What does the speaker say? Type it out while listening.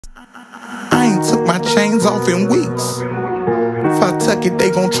I ain't took my chains off in weeks. If I tuck it,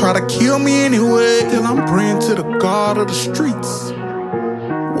 they gon' try to kill me anyway. Still I'm praying to the God of the streets.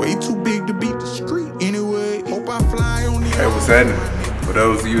 Way too big to beat the street anyway. Hope I fly on the... Hey, what's happening? For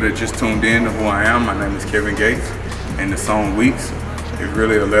those of you that just tuned in to who I am, my name is Kevin Gates, and the song Weeks is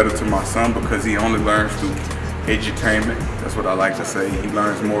really a letter to my son because he only learns through edutainment. That's what I like to say. He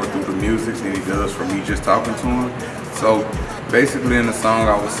learns more through the music than he does from me just talking to him. So basically in the song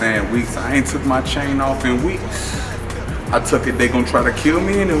I was saying, Weeks, I ain't took my chain off in weeks. I took it, they gon' try to kill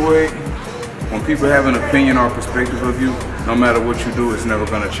me anyway. When people have an opinion or perspective of you, no matter what you do, it's never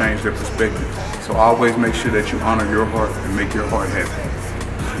gonna change their perspective. So always make sure that you honor your heart and make your heart happy.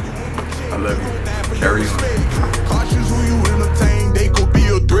 I love you. Carry on.